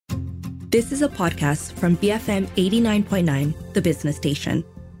This is a podcast from BFM 89.9, the business station.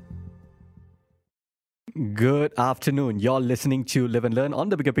 Good afternoon. You're listening to Live and Learn on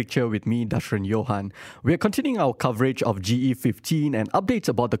The Bigger Picture with me, Dashran Johan. We're continuing our coverage of GE15 and updates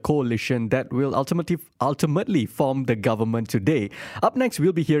about the coalition that will ultimately form the government today. Up next,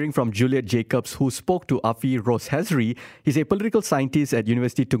 we'll be hearing from Juliet Jacobs, who spoke to Afi Roshazri. He's a political scientist at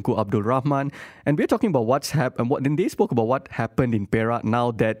University Tunku Abdul Rahman. And we're talking about what's happened. Then they spoke about what happened in Perak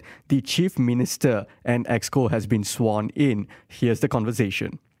now that the Chief Minister and Exco has been sworn in. Here's the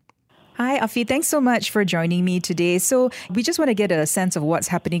conversation. Hi, Afi. Thanks so much for joining me today. So we just want to get a sense of what's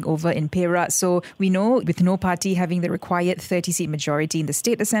happening over in Perak. So we know with no party having the required 30-seat majority in the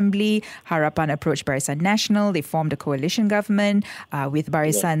State Assembly, Harapan approached Barisan Nasional. They formed a coalition government with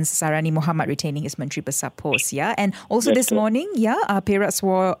Barisan's Sarani Muhammad retaining his Menteri Besar post. Yeah, and also this morning, Perak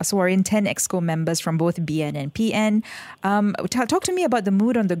swore in 10 Exco members from both BN and PN. Talk to me about the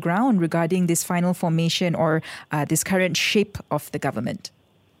mood on the ground regarding this final formation or this current shape of the government.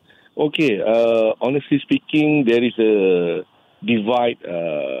 Okay, honestly speaking, there is a divide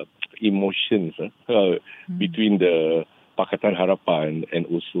emotions between the Pakatan Harapan and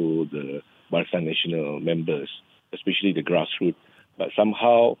also the Barisan Nasional members, especially the grassroots. But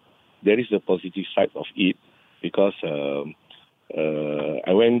somehow there is a positive side of it because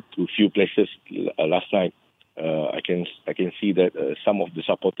I went to a few places last night. I can see that some of the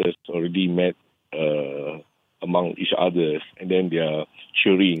supporters already met among each other, and then they are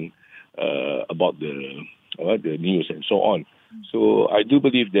cheering about the news and so on. So I do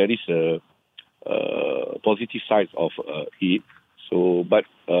believe there is a positive side of it. So, but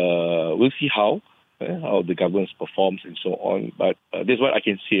we'll see how the government performs and so on. But that's what I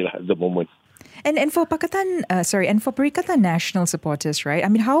can say at the moment. And for Perikatan Nasional supporters, right? I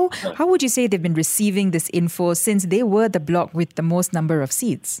mean, how would you say they've been receiving this info since they were the bloc with the most number of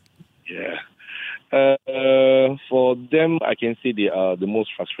seats? Yeah. For them, I can say they are the most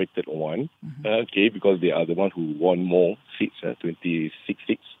frustrated one, because they are the one who won more seats, 26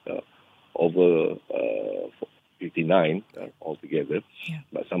 seats over 59 altogether. Yeah.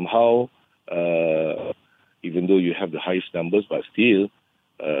 But somehow, even though you have the highest numbers, but still,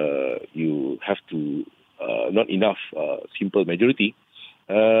 you have to, not enough simple majority.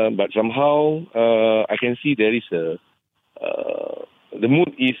 But somehow, I can see there is the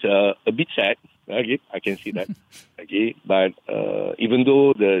mood is a bit sad. Okay, I can see that. Okay, but even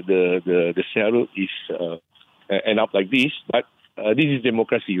though the scenario is end up like this, but this is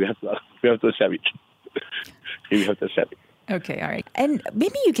democracy. We have to accept it. We have to accept it. Okay, all right. And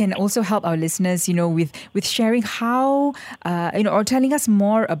maybe you can also help our listeners, with sharing how, or telling us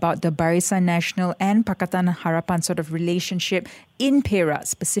more about the Barisan Nasional and Pakatan Harapan sort of relationship in Perak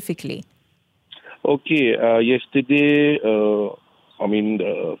specifically. Okay, yesterday,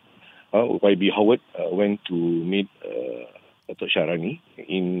 YB Howard went to meet Dato' Sharani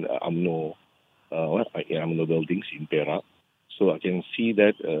in UMNO buildings in Perak. So I can see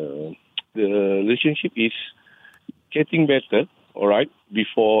that the relationship is getting better, all right,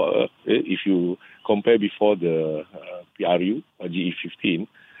 before, if you compare before the PRU, GE15,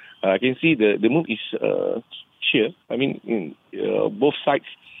 I can see the mood is cheer. I mean, both sides,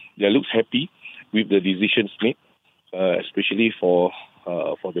 they look happy with the decisions made, especially for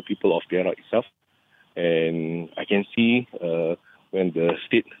the people of Perak itself. And I can see when the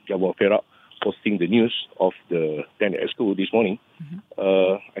state government of Perak posting the news of the 10 Exco this morning,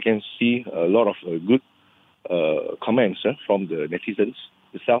 I can see a lot of good comments from the netizens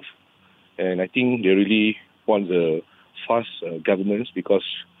itself. And I think they really want the fast governments because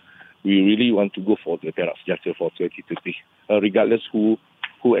we really want to go for the Perak Sejahtera for 2030, regardless who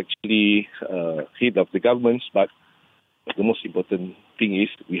actually head of the governments. But the most important thing is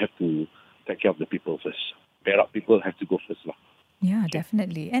we have to take care of the people first. Perak people have to go first. Yeah,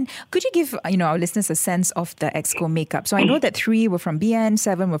 definitely. And could you give our listeners a sense of the Exco makeup? So I know that 3 were from BN,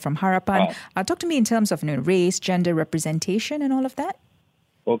 7 were from Harapan. Talk to me in terms of race, gender representation and all of that.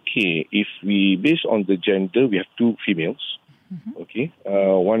 Okay, if we based on the gender, we have 2 females. Okay,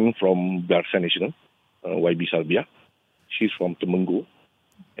 one from Barisan Nasional, YB Salbia. She's from Temenggu.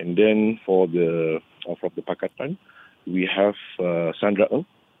 And then from the Pakatan, we have Sandra Ng.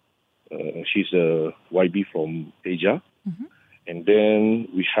 She's a YB from Teja. And then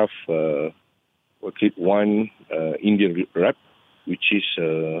we have one Indian rep, which is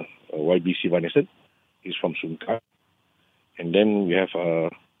YB Sivanesan. He's from Sungkai. And then we have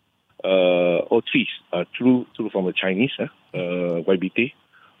true from the Chinese, YBT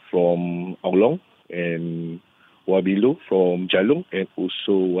from Aulong, and YB Lo from Jalong, and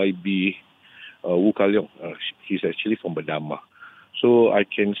also YB Wu Kaliong. He's actually from Berdama. So I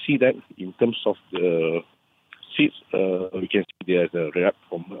can see that in terms of the seats, we can see there's a rep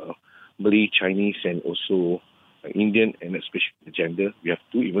from Malay, Chinese, and also Indian, and especially the gender. We have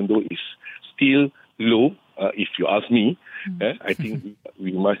two, even though it's still low. If you ask me, I think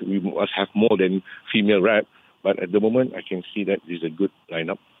we must have more than female rep. But at the moment, I can see that this is a good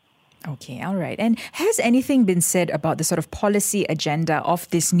lineup. Okay, all right. And has anything been said about the sort of policy agenda of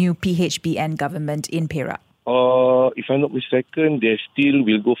this new PHBN government in Perak? If I'm not mistaken, they still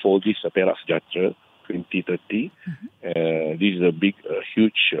will go for this Perak Sejahtera 2030. This is a big,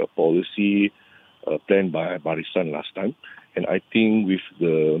 huge policy planned by Barisan last time. And I think with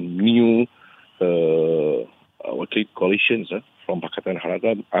the new coalitions from Pakatan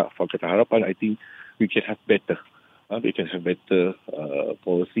Harapan, I think we can have better. We can have better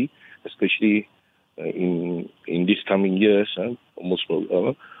policy, especially in these coming years. Almost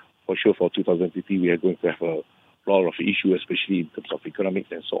for sure for 2050, we are going to have a lot of issues, especially in terms of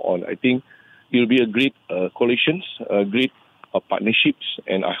economics and so on. I think it will be a great coalitions, great partnerships,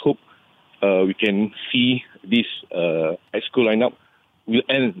 and I hope we can see this EXCO lineup will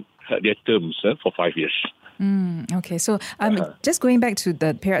end their terms for 5 years. Okay, so just going back to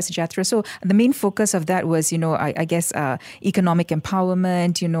the Perak Sejahtera, so the main focus of that was, I guess, economic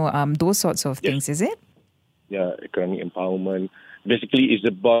empowerment, those sorts of things, is it? Yeah, economic empowerment. Basically, it's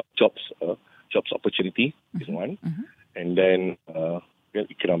about jobs opportunity is one. And then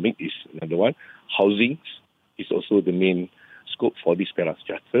economic is another one. Housing is also the main scope for this Perak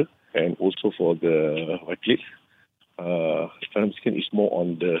Sejahtera. And also for the is more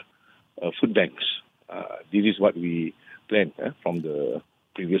on the food banks. This is what we planned from the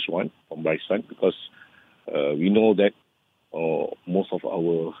previous one, from Barisan, because we know that most of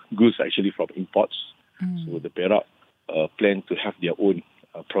our goods are actually from imports. So the Perak plan to have their own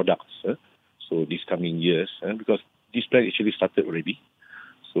products. So these coming years, because this plan actually started already.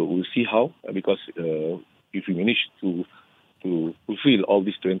 So we'll see how, because if we manage to fulfill all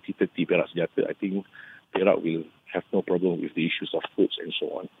these 2030 Perak Sejahtera, I think Perak will have no problem with the issues of foods and so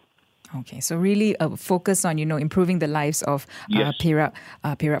on. Okay, so really focus on, improving the lives of Perak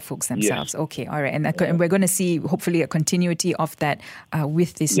folks themselves. Yes. Okay, all right. And we're going to see, hopefully, a continuity of that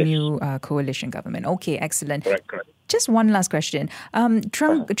with this new coalition government. Okay, excellent. Correct. Just one last question.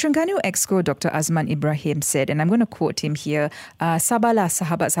 Terengganu Exco Dr. Azman Ibrahim said, and I'm going to quote him here, sabarlah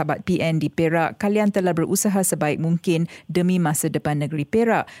sahabat-sahabat PN di Perak, kalian telah berusaha sebaik mungkin demi masa depan negeri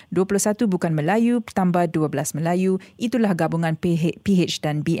Perak. 21 bukan Melayu, tambah 12 Melayu, itulah gabungan PH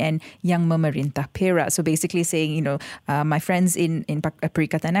dan BN yang memerintah Perak. So basically saying, my friends in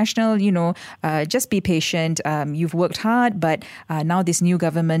Perikatan Nasional, just be patient. You've worked hard, but now this new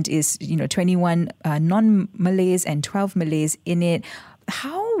government is, 21 non-Malays and 12 Malays in it.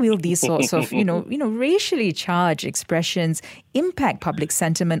 How will these sorts of, racially charged expressions impact public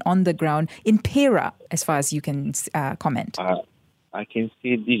sentiment on the ground in Perak, as far as you can comment? I can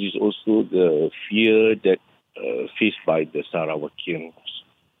say this is also the fear that faced by the Sarawakians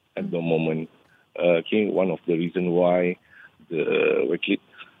at the moment. One of the reasons why the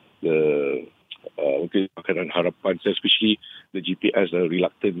Pakatan Harapan, especially the GPS, are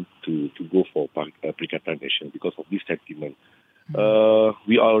reluctant to go for Perikatan Nation because of this sentiment.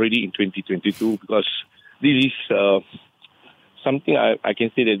 We are already in 2022 because this is something I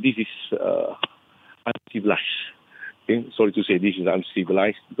can say that this is uncivilized. Okay? Sorry to say this is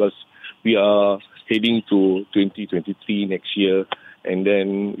uncivilized because we are heading to 2023 next year, and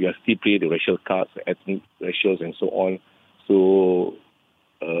then we are still playing the racial cards, ethnic ratios and so on. So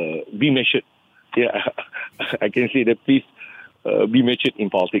be measured. Yeah, I can say that please be measured in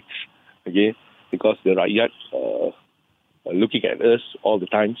politics, okay? Because the Rakyat are looking at us all the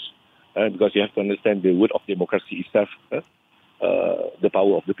times, because you have to understand the word of democracy itself, the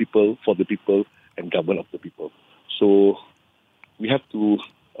power of the people, for the people, and govern of the people. So we have to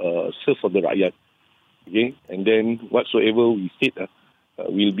serve for the Rakyat, okay? And then whatsoever we state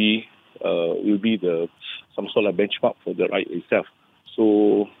will be some sort of benchmark for the Rakyat itself.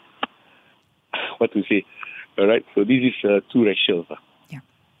 So what to say? All right. So this is too racial. Yeah.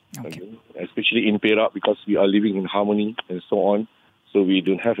 Okay. Especially in Perak, because we are living in harmony and so on. So we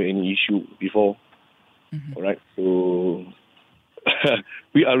don't have any issue before. All right. So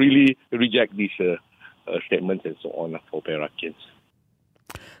we are really reject these statements and so on for Perakians.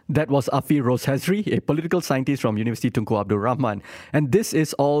 That was Afi Roshazri, a political scientist from University Tunku Abdul Rahman. And this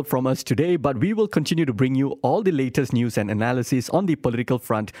is all from us today, but we will continue to bring you all the latest news and analysis on the political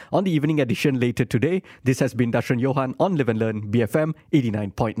front on the evening edition later today. This has been Dashran Johan on Live and Learn, BFM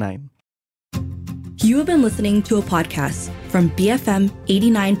 89.9. You have been listening to a podcast from BFM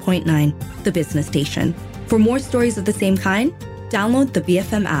 89.9, the business station. For more stories of the same kind, Download the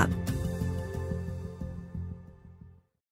BFM app.